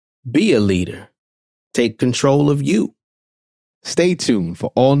Be a leader. Take control of you. Stay tuned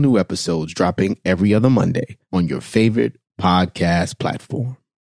for all new episodes dropping every other Monday on your favorite podcast platform.